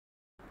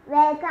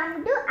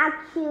Welcome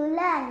to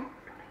Learn.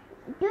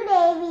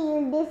 Today we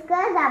will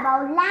discuss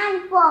about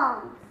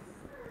landforms.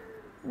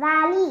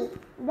 Valley.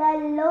 The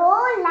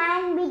low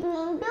land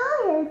between two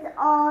hills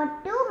or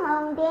two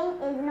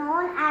mountains is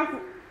known as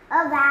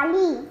a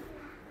valley.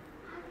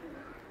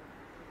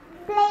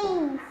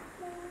 Plains.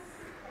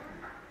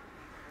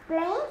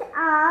 Plains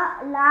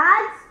are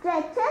large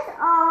stretches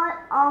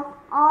of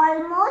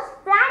almost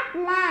flat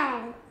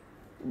land.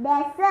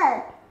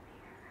 Desert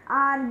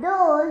are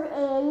those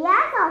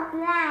areas of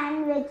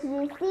land which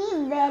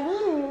receive very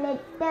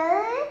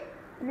little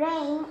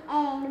rain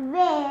and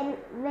where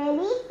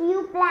very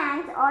few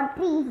plants or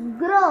trees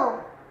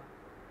grow.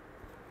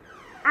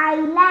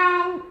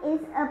 Island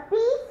is a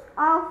piece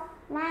of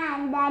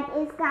land that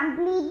is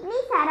completely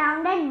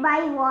surrounded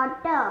by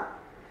water.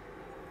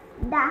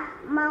 The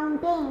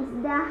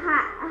mountains, the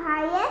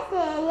highest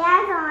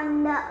areas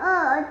on the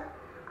earth,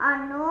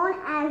 are known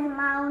as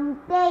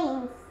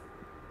mountains.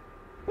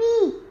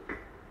 Peak.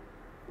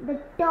 The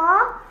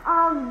top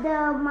of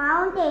the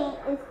mountain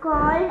is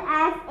called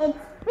as its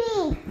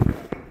peak.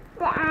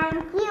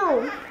 Thank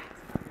you.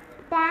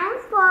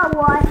 Thanks for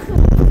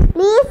watching.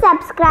 Please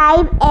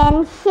subscribe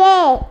and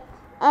share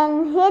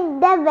and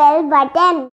hit the bell button.